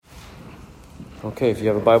Okay, if you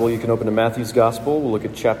have a Bible, you can open to Matthew's Gospel. We'll look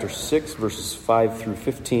at chapter 6, verses 5 through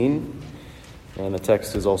 15. And the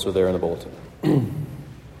text is also there in the bulletin.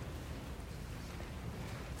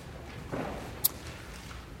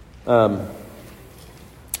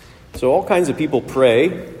 So all kinds of people pray,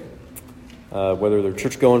 whether they're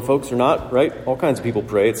church-going folks or not, right? All kinds of people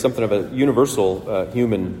pray. It's something of a universal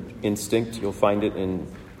human instinct. You'll find it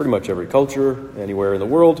in pretty much every culture, anywhere in the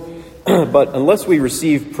world. But unless we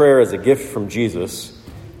receive prayer as a gift from Jesus,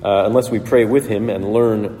 unless we pray with him and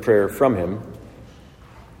learn prayer from him,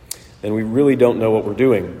 then we really don't know what we're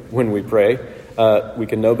doing when we pray. We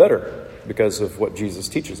can know better because of what Jesus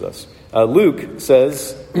teaches us. Luke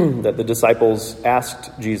says that the disciples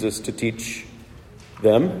asked Jesus to teach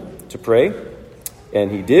them to pray, and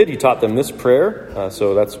he did. He taught them this prayer.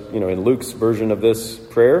 So that's, in Luke's version of this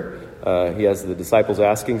prayer, he has the disciples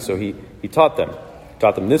asking, so he taught them.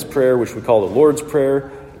 Taught them this prayer, which we call the Lord's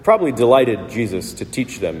Prayer. It probably delighted Jesus to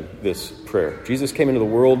teach them this prayer. Jesus came into the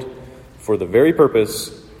world for the very purpose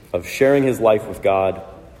of sharing his life with God,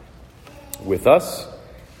 with us,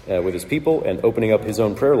 with his people, and opening up his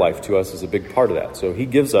own prayer life to us is a big part of that. So he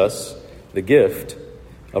gives us the gift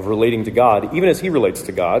of relating to God. Even as he relates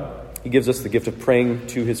to God, he gives us the gift of praying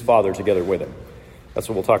to his Father together with him. That's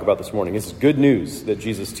what we'll talk about this morning. This is good news that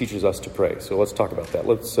Jesus teaches us to pray. So let's talk about that.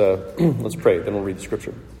 Let's pray, then we'll read the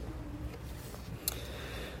scripture.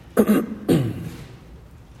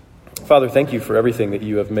 Father, thank you for everything that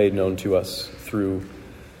you have made known to us through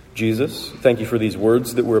Jesus. Thank you for these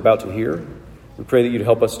words that we're about to hear. We pray that you'd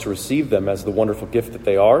help us to receive them as the wonderful gift that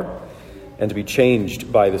they are and to be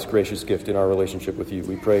changed by this gracious gift in our relationship with you.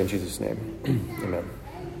 We pray in Jesus' name. Amen.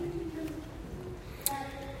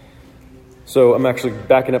 So I'm actually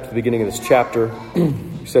backing up to the beginning of this chapter.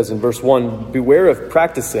 He says in verse 1, beware of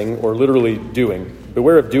practicing, or literally doing,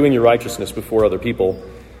 beware of doing your righteousness before other people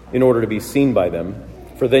in order to be seen by them,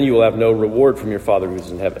 for then you will have no reward from your Father who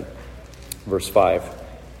is in heaven. Verse 5,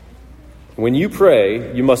 when you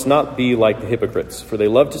pray, you must not be like the hypocrites, for they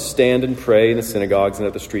love to stand and pray in the synagogues and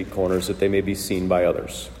at the street corners that they may be seen by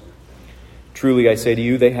others. Truly, I say to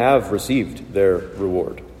you, they have received their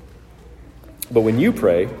reward. But when you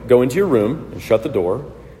pray, go into your room and shut the door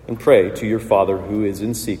and pray to your Father who is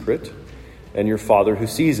in secret, and your Father who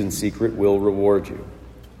sees in secret will reward you.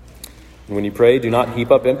 And when you pray, do not heap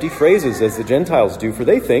up empty phrases as the Gentiles do, for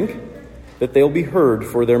they think that they'll be heard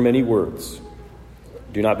for their many words.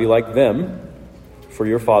 Do not be like them, for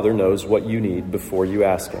your Father knows what you need before you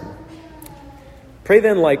ask him. Pray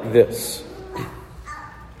then like this: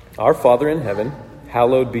 Our Father in heaven,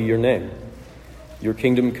 hallowed be your name. Your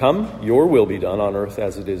kingdom come, your will be done on earth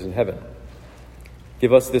as it is in heaven.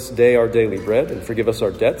 Give us this day our daily bread, and forgive us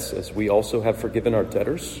our debts as we also have forgiven our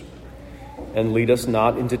debtors. And lead us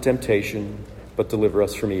not into temptation, but deliver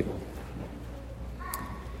us from evil.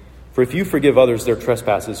 For if you forgive others their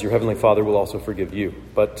trespasses, your heavenly Father will also forgive you.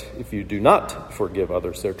 But if you do not forgive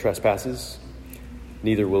others their trespasses,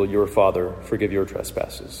 neither will your Father forgive your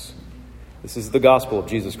trespasses. This is the gospel of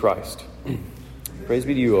Jesus Christ. Praise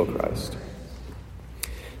be to you, O Christ.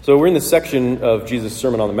 So we're in the section of Jesus'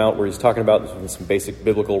 Sermon on the Mount where he's talking about some basic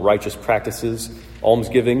biblical righteous practices: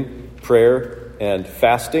 almsgiving, prayer, and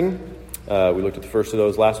fasting. We looked at the first of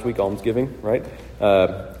those last week, almsgiving, right?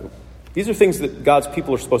 These are things that God's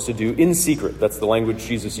people are supposed to do in secret. That's the language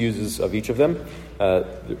Jesus uses of each of them. They're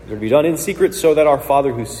to be done in secret so that our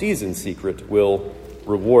Father who sees in secret will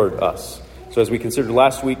reward us. So as we considered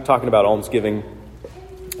last week, talking about almsgiving,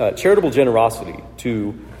 charitable generosity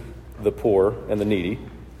to the poor and the needy,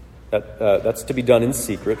 that's to be done in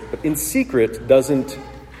secret. But in secret doesn't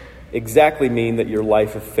exactly mean that your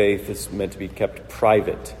life of faith is meant to be kept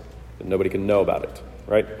private, that nobody can know about it,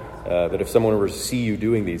 right? That if someone were to see you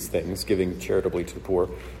doing these things, giving charitably to the poor,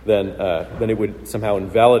 then it would somehow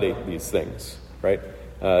invalidate these things, right?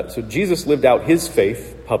 So Jesus lived out his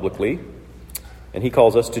faith publicly, and he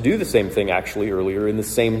calls us to do the same thing actually earlier in the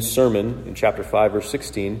same sermon in chapter 5, verse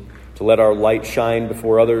 16, to let our light shine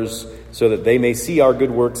before others so that they may see our good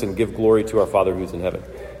works and give glory to our Father who's in heaven.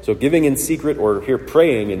 So giving in secret, or here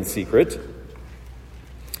praying in secret,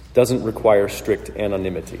 doesn't require strict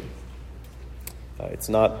anonymity. It's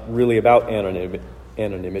not really about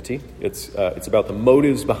anonymity. It's about the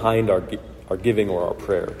motives behind our giving or our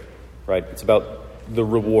prayer, right? It's about the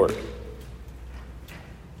reward,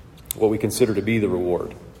 what we consider to be the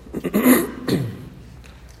reward.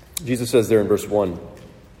 Jesus says there in verse 1,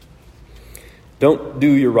 don't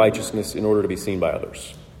do your righteousness in order to be seen by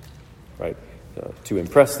others, right? To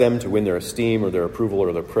impress them, to win their esteem or their approval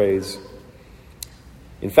or their praise.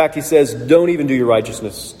 In fact, he says, don't even do your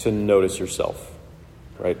righteousness to notice yourself,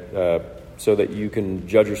 right? so that you can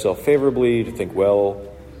judge yourself favorably, to think well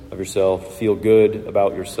of yourself, feel good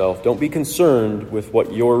about yourself. Don't be concerned with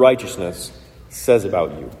what your righteousness says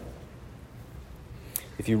about you.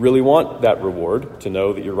 If you really want that reward, to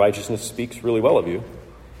know that your righteousness speaks really well of you,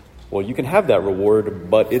 well, you can have that reward,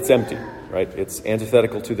 but it's empty, right? It's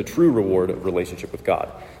antithetical to the true reward of relationship with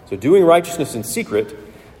God. So doing righteousness in secret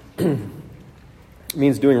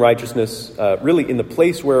means doing righteousness really in the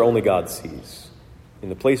place where only God sees. In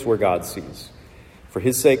the place where God sees. For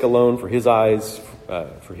his sake alone, for his eyes,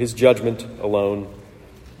 for his judgment alone,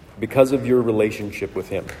 because of your relationship with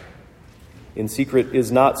him. In secret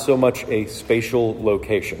is not so much a spatial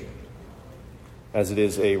location as it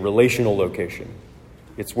is a relational location.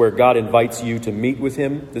 It's where God invites you to meet with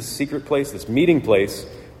him. This secret place, this meeting place,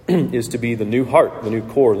 is to be the new heart, the new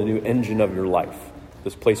core, the new engine of your life.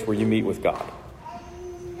 This place where you meet with God.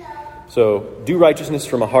 So do righteousness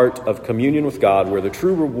from a heart of communion with God, where the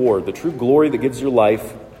true reward, the true glory that gives your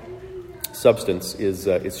life substance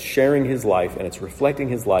is sharing his life, and it's reflecting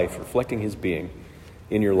his life, reflecting his being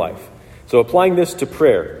in your life. So applying this to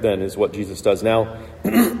prayer, then, is what Jesus does. Now,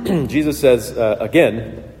 Jesus says,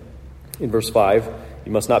 again, in verse 5,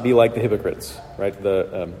 you must not be like the hypocrites, right?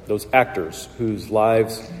 Those actors whose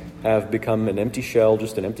lives have become an empty shell,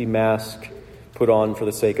 just an empty mask put on for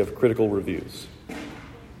the sake of critical reviews.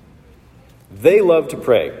 They love to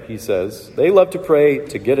pray, he says. They love to pray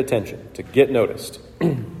to get attention, to get noticed.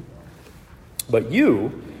 But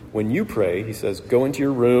you, when you pray, he says, go into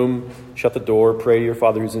your room, shut the door, pray to your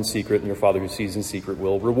Father who's in secret, and your Father who sees in secret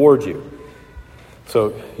will reward you. So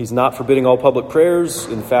he's not forbidding all public prayers.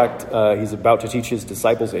 In fact, he's about to teach his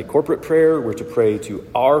disciples a corporate prayer. We're to pray to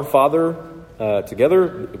our Father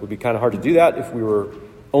together. It would be kind of hard to do that if we were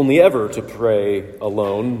only ever to pray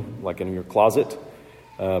alone, like in your closet.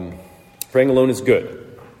 Praying alone is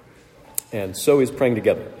good, and so is praying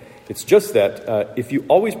together. It's just that if you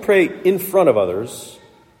always pray in front of others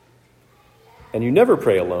and you never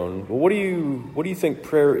pray alone, well, what do you think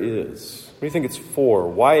prayer is? What do you think it's for?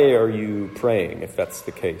 Why are you praying if that's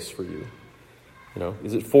the case for you? You know,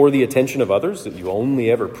 is it for the attention of others that you only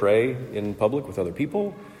ever pray in public with other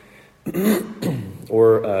people?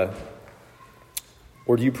 Or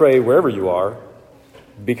do you pray wherever you are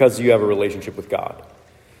because you have a relationship with God?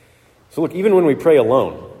 So look, even when we pray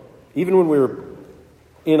alone, even when we're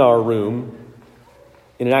in our room,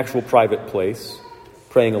 in an actual private place,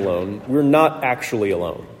 praying alone, we're not actually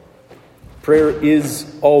alone. Prayer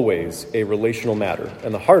is always a relational matter,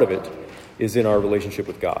 and the heart of it is in our relationship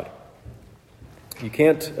with God. You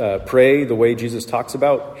can't pray the way Jesus talks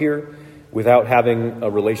about here without having a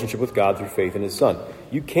relationship with God through faith in his Son.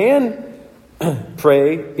 You can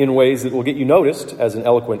pray in ways that will get you noticed as an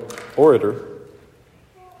eloquent orator,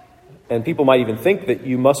 and people might even think that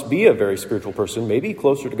you must be a very spiritual person, maybe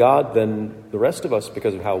closer to God than the rest of us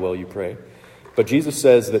because of how well you pray. But Jesus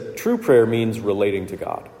says that true prayer means relating to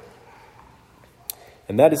God.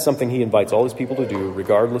 And that is something he invites all his people to do,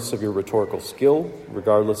 regardless of your rhetorical skill,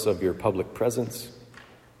 regardless of your public presence.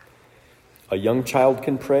 A young child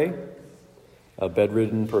can pray. A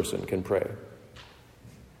bedridden person can pray.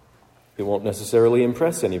 It won't necessarily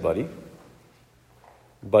impress anybody,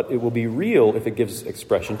 but it will be real if it gives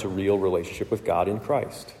expression to real relationship with God in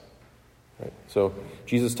Christ. Right? So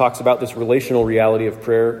Jesus talks about this relational reality of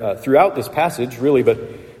prayer throughout this passage, really, but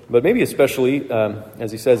maybe especially,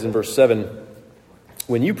 as he says in verse 7,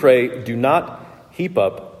 when you pray, do not heap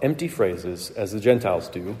up empty phrases as the Gentiles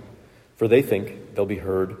do, for they think they'll be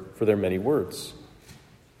heard for their many words.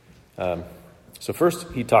 So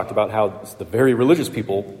first, he talked about how it's the very religious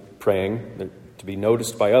people praying to be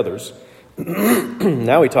noticed by others.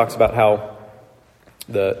 Now he talks about how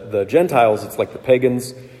the Gentiles, it's like the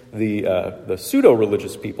pagans, the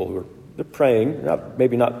pseudo-religious people who they're praying,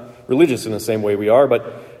 maybe not religious in the same way we are,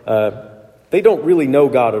 but they don't really know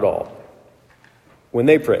God at all. When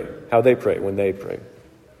they pray, how they pray, when they pray.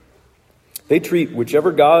 They treat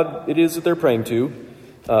whichever God it is that they're praying to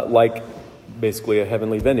like basically a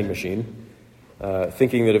heavenly vending machine,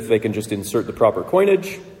 thinking that if they can just insert the proper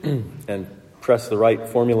coinage and press the right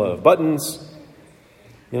formula of buttons,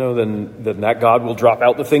 then that God will drop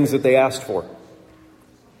out the things that they asked for.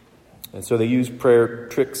 And so they use prayer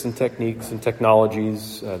tricks and techniques and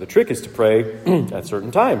technologies. The trick is to pray at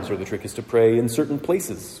certain times, or the trick is to pray in certain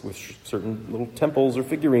places with certain little temples or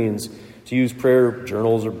figurines, to use prayer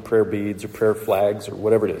journals or prayer beads or prayer flags or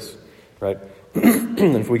whatever it is, right?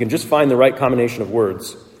 And if we can just find the right combination of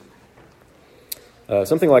words,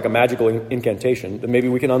 something like a magical incantation, then maybe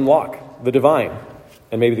we can unlock the divine,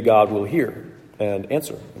 and maybe the God will hear and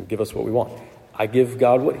answer and give us what we want. I give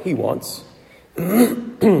God what he wants,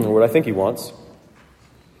 or what I think he wants.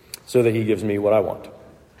 so that he gives me what I want.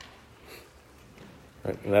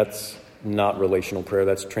 Right? And that's not relational prayer,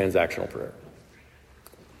 that's transactional prayer.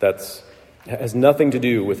 That has nothing to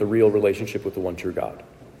do with a real relationship with the one true God.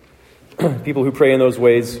 People who pray in those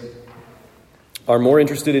ways are more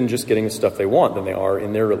interested in just getting the stuff they want than they are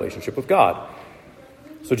in their relationship with God.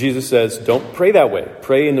 So Jesus says, don't pray that way.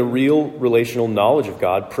 Pray in the real relational knowledge of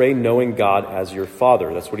God. Pray knowing God as your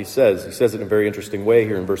Father. That's what he says. He says it in a very interesting way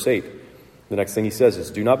here in verse 8. The next thing he says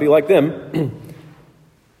is, do not be like them,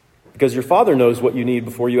 because your Father knows what you need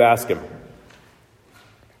before you ask him.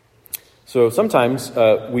 So sometimes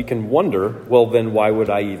we can wonder, well, then why would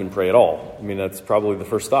I even pray at all? I mean, that's probably the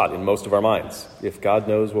first thought in most of our minds. If God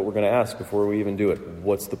knows what we're going to ask before we even do it,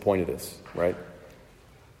 what's the point of this, right?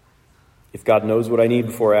 If God knows what I need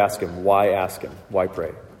before I ask him, why ask him? Why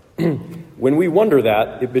pray? When we wonder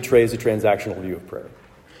that, it betrays a transactional view of prayer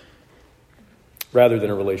rather than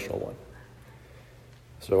a relational one.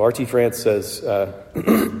 So R.T. France says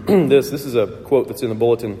this is a quote that's in the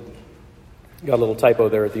bulletin. Got a little typo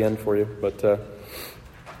there at the end for you, but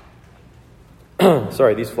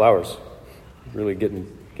sorry, these flowers really getting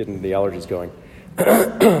the allergies going.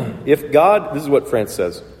 If God, this is what France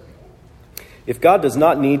says, if God does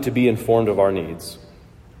not need to be informed of our needs,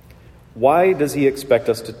 why does he expect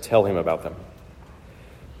us to tell him about them?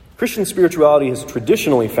 Christian spirituality has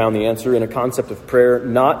traditionally found the answer in a concept of prayer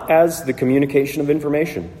not as the communication of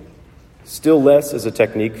information, still less as a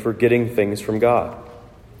technique for getting things from God,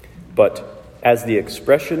 but as the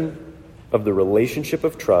expression of the relationship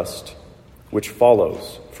of trust which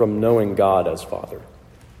follows from knowing God as Father.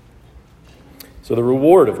 So the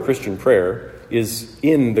reward of Christian prayer is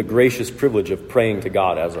in the gracious privilege of praying to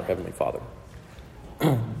God as our Heavenly Father.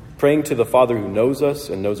 Praying to the Father who knows us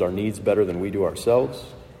and knows our needs better than we do ourselves.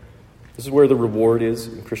 This is where the reward is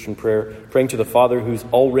in Christian prayer. Praying to the Father who's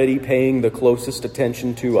already paying the closest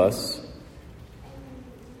attention to us.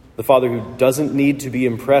 The Father who doesn't need to be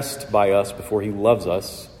impressed by us before he loves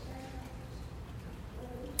us.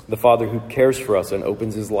 The Father who cares for us and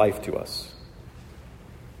opens his life to us.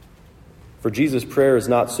 For Jesus, prayer is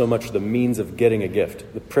not so much the means of getting a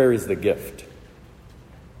gift. The prayer is the gift.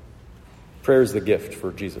 Prayer is the gift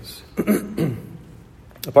for Jesus.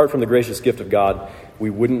 Apart from the gracious gift of God, we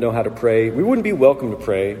wouldn't know how to pray. We wouldn't be welcome to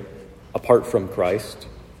pray apart from Christ.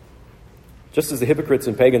 Just as the hypocrites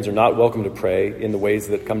and pagans are not welcome to pray in the ways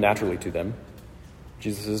that come naturally to them,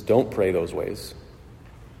 Jesus says, don't pray those ways.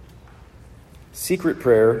 Secret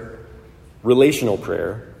prayer, relational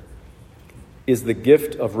prayer, is the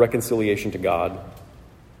gift of reconciliation to God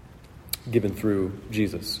given through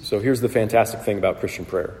Jesus. So here's the fantastic thing about Christian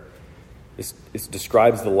prayer. It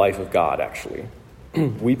describes the life of God, actually.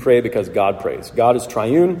 We pray because God prays. God is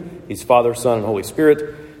triune. He's Father, Son, and Holy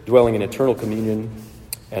Spirit, dwelling in eternal communion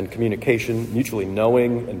and communication, mutually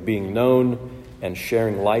knowing and being known, and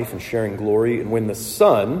sharing life and sharing glory. And when the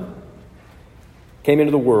Son came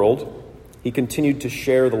into the world, he continued to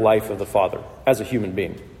share the life of the Father as a human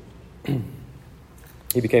being.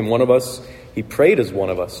 He became one of us. He prayed as one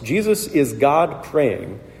of us. Jesus is God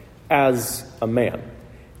praying as a man.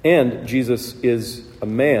 And Jesus is a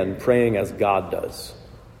man praying as God does.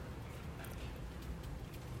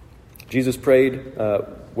 Jesus prayed,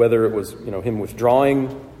 whether it was him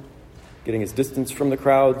withdrawing, getting his distance from the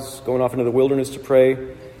crowds, going off into the wilderness to pray,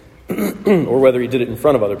 or whether he did it in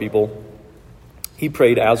front of other people. He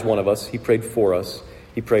prayed as one of us. He prayed for us.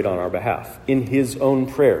 He prayed on our behalf. In his own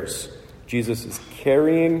prayers, Jesus is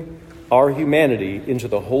carrying our humanity into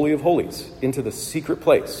the Holy of Holies, into the secret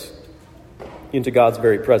place, into God's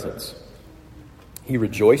very presence. He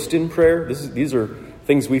rejoiced in prayer. These are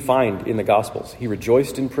things we find in the Gospels. He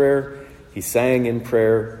rejoiced in prayer. He sang in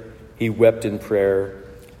prayer. He wept in prayer.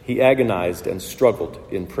 He agonized and struggled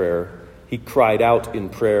in prayer. He cried out in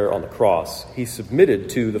prayer on the cross. He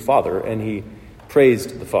submitted to the Father, and he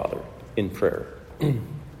praised the Father in prayer.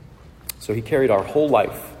 So he carried our whole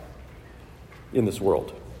life in this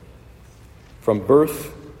world. From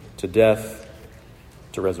birth to death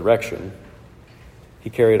to resurrection, he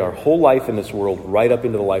carried our whole life in this world right up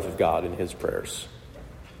into the life of God in his prayers.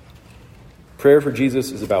 Prayer for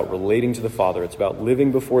Jesus is about relating to the Father. It's about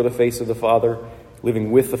living before the face of the Father,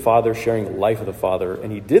 living with the Father, sharing the life of the Father.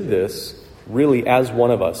 And he did this really as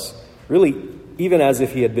one of us. Really, even as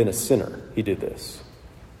if he had been a sinner, he did this.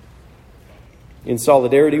 In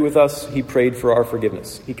solidarity with us, he prayed for our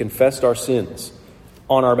forgiveness. He confessed our sins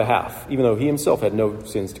on our behalf. Even though he himself had no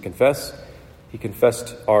sins to confess, he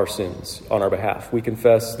confessed our sins on our behalf. We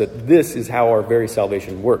confess that this is how our very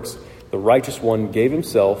salvation works. The righteous one gave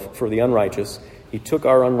himself for the unrighteous. He took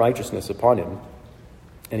our unrighteousness upon him,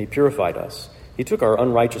 and he purified us. He took our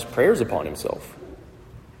unrighteous prayers upon himself,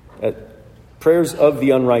 prayers of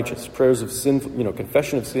the unrighteous, prayers of sin,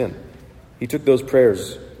 confession of sin. He took those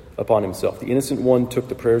prayers upon himself. The innocent one took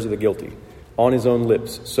the prayers of the guilty on his own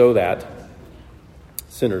lips so that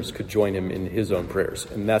sinners could join him in his own prayers.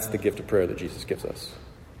 And that's the gift of prayer that Jesus gives us.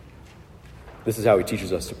 This is how he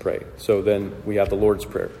teaches us to pray. So then we have the Lord's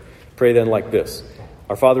Prayer. Pray then like this.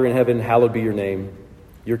 Our Father in heaven, hallowed be your name.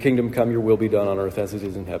 Your kingdom come, your will be done on earth as it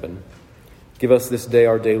is in heaven. Give us this day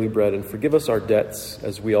our daily bread, and forgive us our debts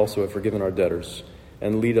as we also have forgiven our debtors.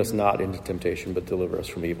 And lead us not into temptation, but deliver us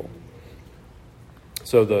from evil.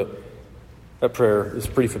 So that prayer is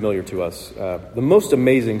pretty familiar to us. The most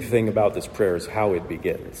amazing thing about this prayer is how it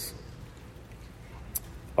begins.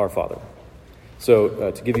 Our Father.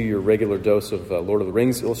 So to give you your regular dose of Lord of the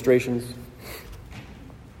Rings illustrations,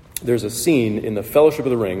 there's a scene in the Fellowship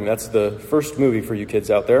of the Ring. That's the first movie for you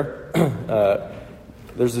kids out there.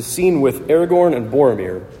 There's a scene with Aragorn and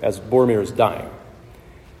Boromir as Boromir is dying.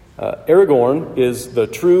 Aragorn is the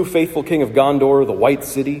true faithful king of Gondor, the White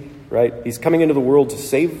City, right? He's coming into the world to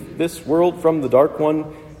save this world from the Dark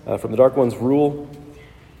One, from the Dark One's rule.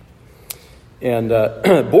 And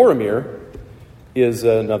Boromir is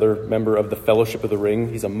another member of the Fellowship of the Ring.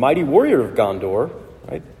 He's a mighty warrior of Gondor,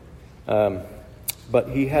 right? But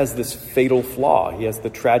he has this fatal flaw. He has the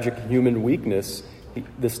tragic human weakness,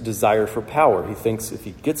 this desire for power. He thinks if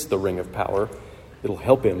he gets the Ring of Power, it'll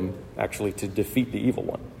help him actually to defeat the evil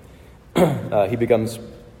one. He becomes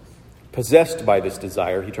possessed by this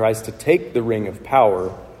desire. He tries to take the Ring of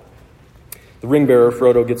Power. The ring bearer,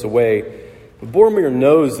 Frodo, gets away. Boromir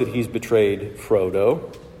knows that he's betrayed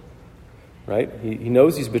Frodo, right? He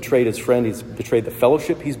knows he's betrayed his friend. He's betrayed the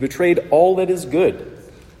fellowship. He's betrayed all that is good.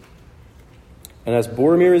 And as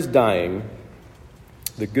Boromir is dying,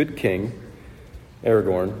 the good king,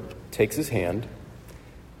 Aragorn, takes his hand,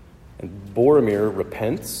 and Boromir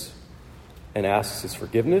repents and asks his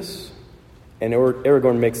forgiveness, and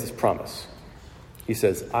Aragorn makes this promise. He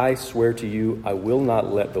says, I swear to you, I will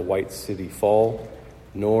not let the White City fall,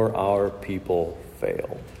 nor our people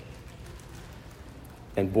fail.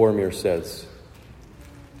 And Boromir says,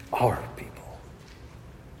 our people.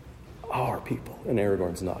 Our people. And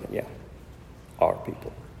Aragorn's nodding, yeah. Our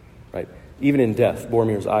people, right? Even in death,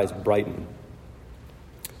 Boromir's eyes brighten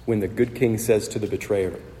when the good king says to the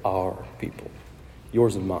betrayer, our people,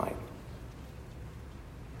 yours and mine.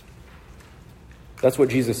 That's what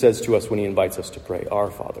Jesus says to us when he invites us to pray, our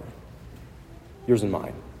Father, yours and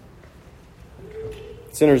mine.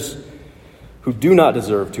 Sinners who do not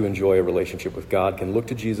deserve to enjoy a relationship with God can look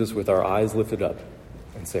to Jesus with our eyes lifted up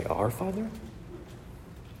and say, our Father?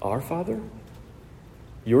 Our Father?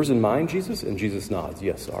 Yours and mine, Jesus? And Jesus nods,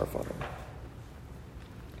 yes, our Father.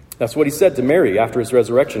 That's what he said to Mary after his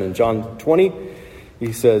resurrection. In John 20,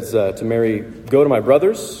 he says to Mary, go to my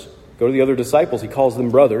brothers, go to the other disciples. He calls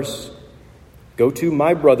them brothers. Go to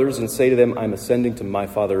my brothers and say to them, I'm ascending to my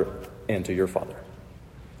Father and to your Father,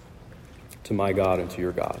 to my God and to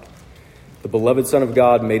your God. The beloved Son of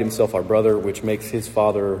God made himself our brother, which makes his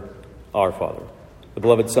Father our Father. The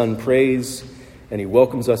beloved Son prays, and he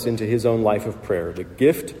welcomes us into his own life of prayer. The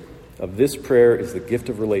gift of this prayer is the gift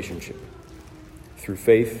of relationship through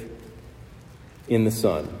faith in the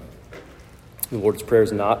Son. The Lord's Prayer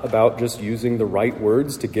is not about just using the right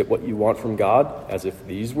words to get what you want from God, as if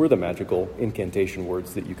these were the magical incantation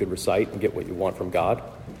words that you could recite and get what you want from God.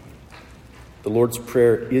 The Lord's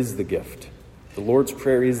Prayer is the gift. The Lord's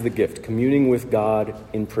Prayer is the gift. Communing with God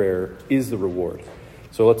in prayer is the reward.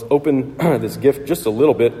 So let's open this gift just a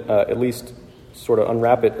little bit, at least sort of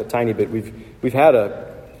unwrap it a tiny bit. We've had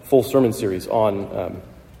a full sermon series on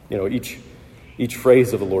each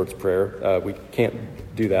phrase of the Lord's Prayer. We can't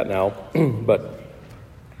do that now, but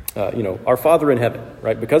our Father in heaven,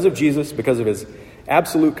 right? Because of Jesus, because of his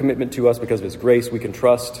absolute commitment to us, because of his grace, we can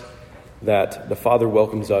trust that the Father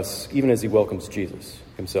welcomes us even as he welcomes Jesus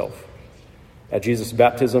himself. At Jesus'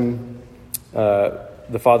 baptism,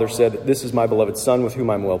 the Father said, this is my beloved Son with whom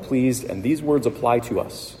I'm well pleased, and these words apply to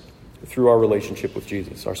us through our relationship with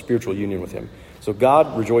Jesus, our spiritual union with him. So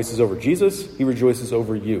God rejoices over Jesus. He rejoices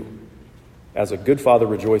over you, as a good father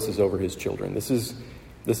rejoices over his children. This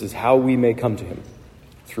is how we may come to him,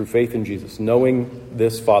 through faith in Jesus, knowing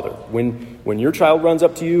this Father. When your child runs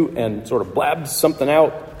up to you and sort of blabs something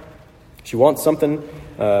out, she wants something,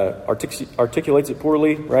 articulates it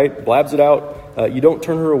poorly, right? Blabs it out. You don't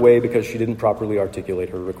turn her away because she didn't properly articulate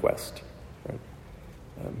her request. Right?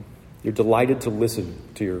 You're delighted to listen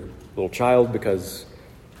to your little child because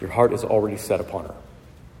your heart is already set upon her.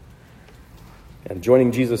 And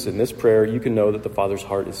joining Jesus in this prayer, you can know that the Father's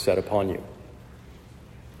heart is set upon you.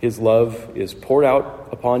 His love is poured out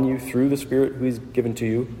upon you through the Spirit who he's given to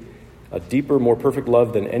you. a deeper, more perfect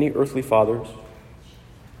love than any earthly father's,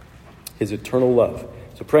 his eternal love.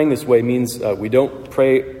 So praying this way means we don't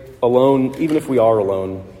pray alone, even if we are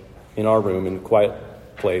alone in our room in a quiet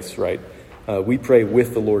place, right? We pray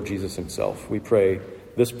with the Lord Jesus himself. We pray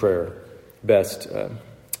this prayer best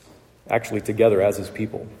actually together as his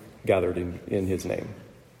people gathered in his name.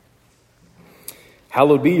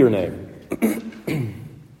 Hallowed be your name.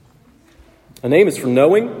 A name is for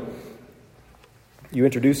knowing. You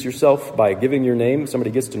introduce yourself by giving your name.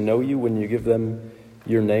 Somebody gets to know you when you give them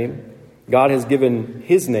your name. God has given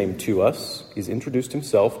his name to us. He's introduced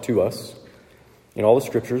himself to us in all the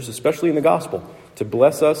scriptures, especially in the gospel, to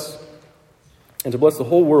bless us and to bless the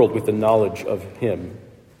whole world with the knowledge of him,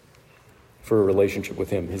 for a relationship with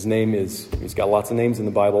him. His name he's got lots of names in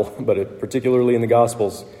the Bible, but particularly in the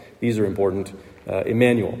Gospels, these are important.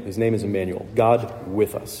 Emmanuel, his name is Emmanuel, God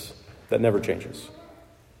with us. That never changes.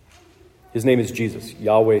 His name is Jesus,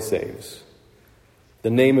 Yahweh saves. The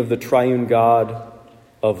name of the triune God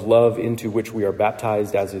of love into which we are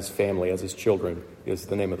baptized as his family, as his children, is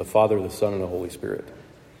the name of the Father, the Son, and the Holy Spirit.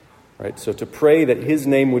 Right? So to pray that his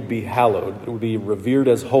name would be hallowed, it would be revered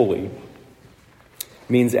as holy,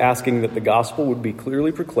 means asking that the gospel would be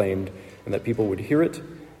clearly proclaimed and that people would hear it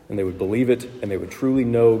and they would believe it and they would truly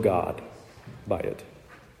know God by it.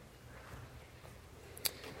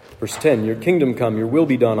 Verse 10, your kingdom come, your will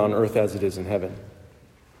be done on earth as it is in heaven.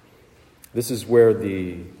 This is where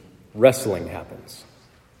the wrestling happens.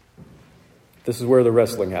 This is where the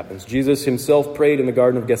wrestling happens. Jesus himself prayed in the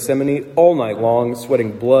Garden of Gethsemane all night long,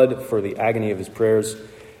 sweating blood for the agony of his prayers.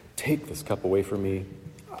 Take this cup away from me.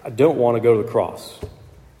 I don't want to go to the cross.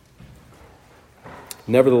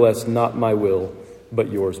 Nevertheless, not my will,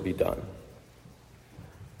 but yours be done.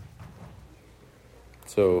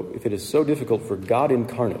 So, if it is so difficult for God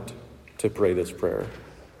incarnate to pray this prayer,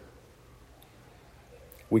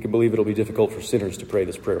 we can believe it'll be difficult for sinners to pray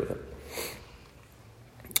this prayer with him.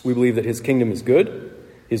 We believe that his kingdom is good,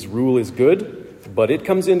 his rule is good, but it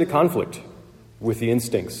comes into conflict with the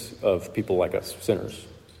instincts of people like us, sinners.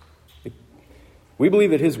 We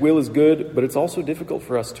believe that his will is good, but it's also difficult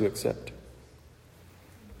for us to accept.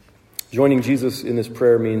 Joining Jesus in this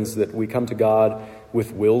prayer means that we come to God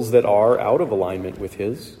with wills that are out of alignment with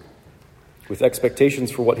his, with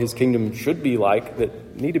expectations for what his kingdom should be like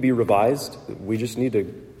that need to be revised, that we just need to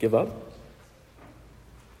give up.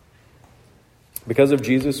 Because of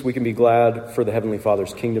Jesus, we can be glad for the Heavenly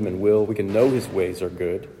Father's kingdom and will. We can know his ways are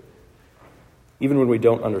good, even when we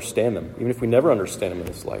don't understand them, even if we never understand them in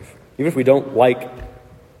this life, even if we don't like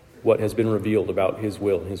what has been revealed about his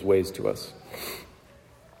will and his ways to us.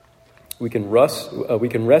 We can rest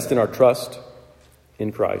in our trust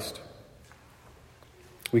in Christ.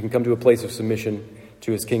 We can come to a place of submission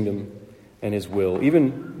to his kingdom and his will,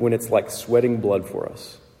 even when it's like sweating blood for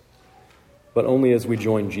us. But only as we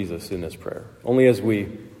join Jesus in this prayer. Only as we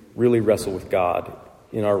really wrestle with God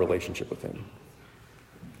in our relationship with him.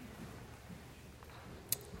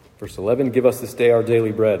 Verse 11, give us this day our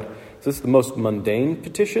daily bread. So this is the most mundane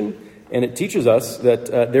petition, and it teaches us that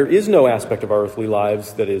there is no aspect of our earthly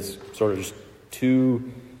lives that is sort of just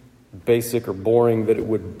too basic or boring that it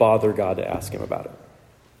would bother God to ask him about it.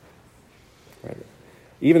 Right?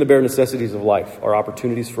 Even the bare necessities of life are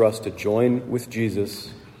opportunities for us to join with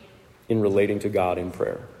Jesus in relating to God in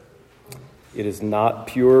prayer. It is not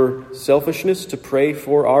pure selfishness to pray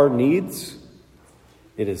for our needs.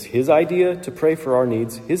 It is his idea to pray for our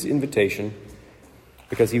needs, his invitation,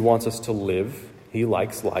 because he wants us to live. He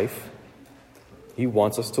likes life. He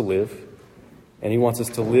wants us to live, and he wants us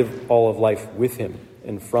to live all of life with him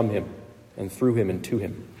and from him and through him and to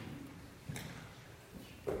him.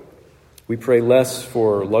 We pray less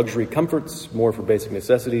for luxury comforts, more for basic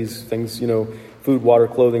necessities, things, food, water,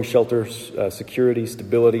 clothing, shelter, security,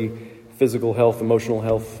 stability, physical health, emotional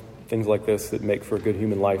health, things like this that make for a good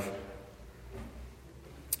human life.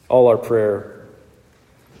 All our prayer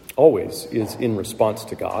always is in response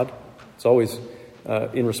to God. It's always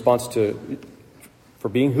in response for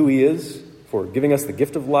being who he is, for giving us the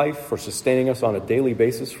gift of life, for sustaining us on a daily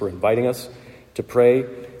basis, for inviting us to pray.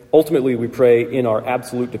 Ultimately, we pray in our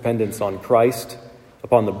absolute dependence on Christ,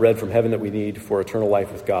 upon the bread from heaven that we need for eternal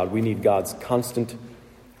life with God. We need God's constant,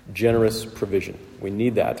 generous provision. We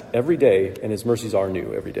need that every day, and his mercies are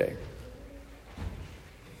new every day.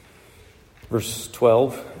 Verse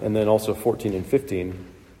 12, and then also 14 and 15.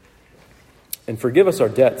 And forgive us our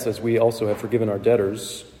debts as we also have forgiven our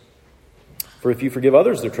debtors. For if you forgive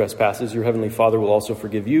others their trespasses, your heavenly Father will also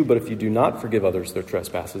forgive you. But if you do not forgive others their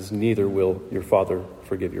trespasses, neither will your Father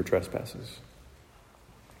forgive your trespasses.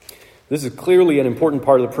 This is clearly an important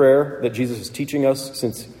part of the prayer that Jesus is teaching us,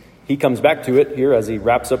 since He comes back to it here as he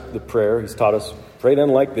wraps up the prayer. He's taught us, pray then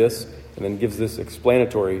like this, and then gives this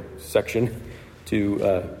explanatory section to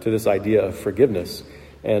this idea of forgiveness.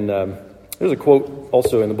 And there's a quote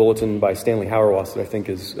also in the bulletin by Stanley Hauerwas that I think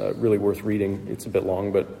is really worth reading. It's a bit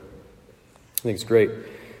long, but I think it's great.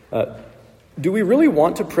 Do we really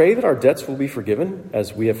want to pray that our debts will be forgiven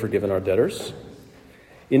as we have forgiven our debtors?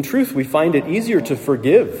 In truth, we find it easier to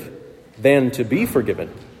forgive than to be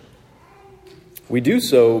forgiven. We do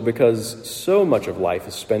so because so much of life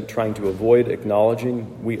is spent trying to avoid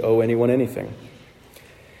acknowledging we owe anyone anything.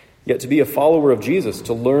 Yet to be a follower of Jesus,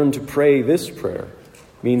 to learn to pray this prayer,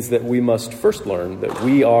 means that we must first learn that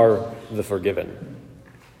we are the forgiven.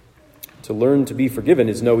 To learn to be forgiven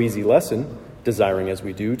is no easy lesson, desiring as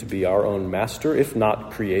we do to be our own master, if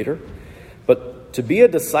not creator. But to be a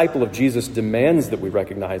disciple of Jesus demands that we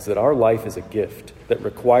recognize that our life is a gift that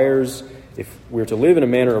requires, if we're to live in a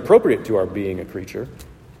manner appropriate to our being a creature,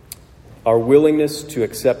 our willingness to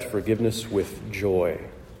accept forgiveness with joy.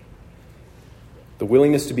 The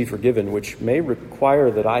willingness to be forgiven, which may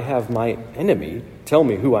require that I have my enemy tell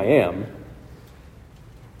me who I am,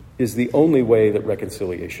 is the only way that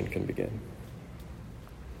reconciliation can begin.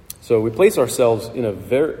 So we place ourselves in a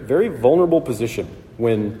very, very vulnerable position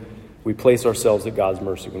when we place ourselves at God's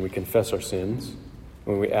mercy, when we confess our sins,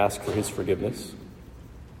 when we ask for his forgiveness.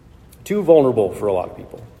 Too vulnerable for a lot of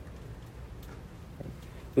people.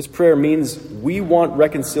 This prayer means we want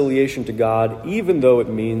reconciliation to God, even though it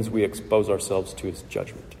means we expose ourselves to his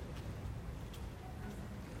judgment.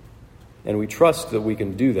 And we trust that we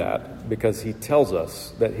can do that because he tells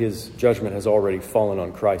us that his judgment has already fallen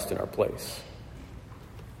on Christ in our place.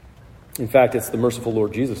 In fact, it's the merciful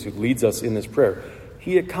Lord Jesus who leads us in this prayer.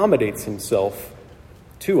 He accommodates himself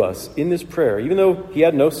to us in this prayer. Even though he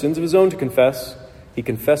had no sins of his own to confess, he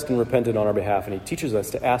confessed and repented on our behalf, and he teaches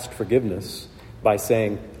us to ask forgiveness by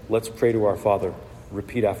saying, let's pray to our Father,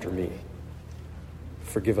 repeat after me.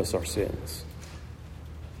 Forgive us our sins.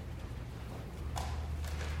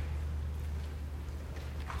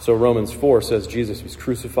 So Romans 4 says Jesus was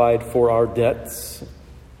crucified for our debts,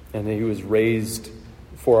 and he was raised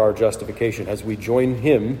for our justification. As we join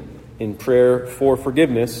him in prayer for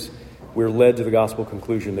forgiveness, we're led to the gospel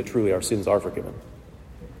conclusion that truly our sins are forgiven,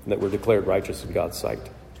 and that we're declared righteous in God's sight.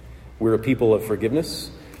 We're a people of forgiveness.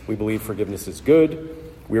 We believe forgiveness is good.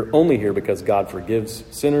 We're only here because God forgives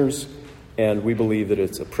sinners, and we believe that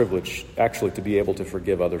it's a privilege actually to be able to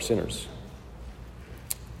forgive other sinners,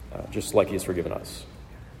 just like he has forgiven us.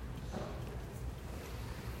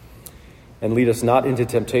 And lead us not into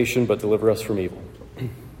temptation, but deliver us from evil.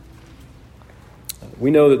 We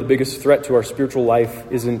know that the biggest threat to our spiritual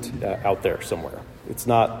life isn't out there somewhere. It's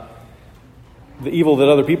not the evil that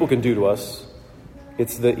other people can do to us.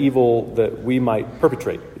 It's the evil that we might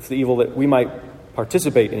perpetrate. It's the evil that we might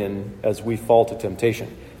participate in as we fall to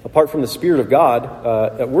temptation. Apart from the Spirit of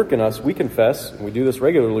God at work in us, we confess, and we do this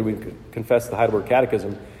regularly, we confess the Heidelberg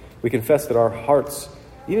Catechism, we confess that our hearts,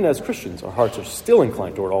 even as Christians, our hearts are still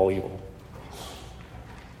inclined toward all evil.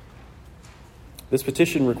 This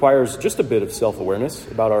petition requires just a bit of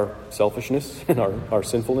self-awareness about our selfishness and our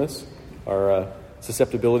sinfulness, our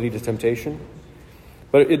susceptibility to temptation.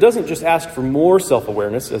 But it doesn't just ask for more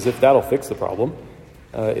self-awareness as if that'll fix the problem.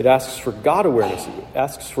 It asks for God awareness. It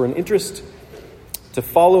asks for an interest to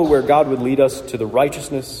follow where God would lead us to the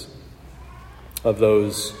righteousness of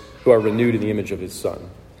those who are renewed in the image of his Son.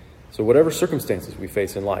 So whatever circumstances we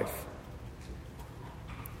face in life,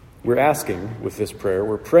 we're asking with this prayer,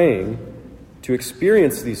 we're praying to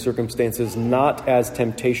experience these circumstances not as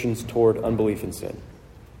temptations toward unbelief and sin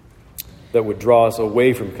that would draw us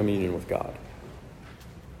away from communion with God,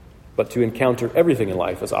 but to encounter everything in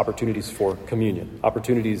life as opportunities for communion,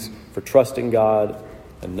 opportunities for trusting God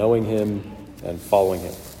and knowing him and following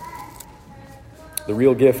him. The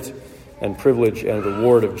real gift and privilege and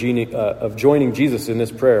reward of joining Jesus in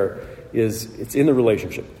this prayer is it's in the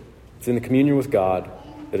relationship. It's in the communion with God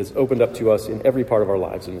that is opened up to us in every part of our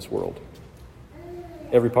lives in this world.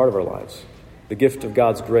 Every part of our lives. The gift of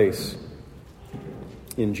God's grace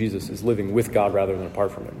in Jesus is living with God rather than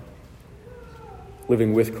apart from him.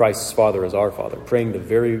 Living with Christ's Father as our Father, praying the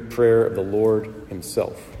very prayer of the Lord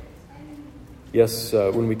himself. Yes,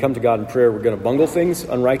 when we come to God in prayer, we're going to bungle things.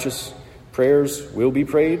 Unrighteous prayers will be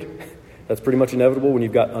prayed. That's pretty much inevitable when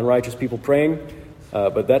you've got unrighteous people praying.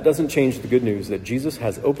 But that doesn't change the good news that Jesus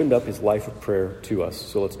has opened up his life of prayer to us.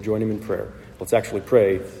 So let's join him in prayer. Let's actually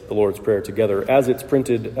pray the Lord's Prayer together as it's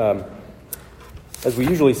printed, as we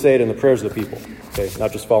usually say it in the prayers of the people. Okay,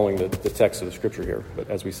 not just following the text of the Scripture here, but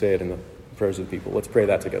as we say it in the prayers of the people. Let's pray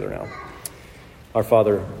that together now. Our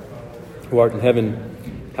Father, who art in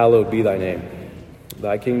heaven, hallowed be thy name.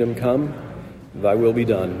 Thy kingdom come, thy will be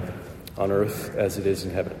done, on earth as it is in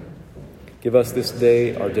heaven. Give us this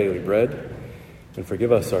day our daily bread, and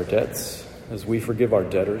forgive us our debts, as we forgive our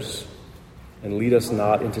debtors. And lead us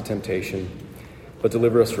not into temptation, but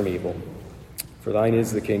deliver us from evil. For thine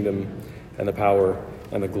is the kingdom, and the power,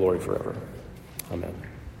 and the glory forever. Amen.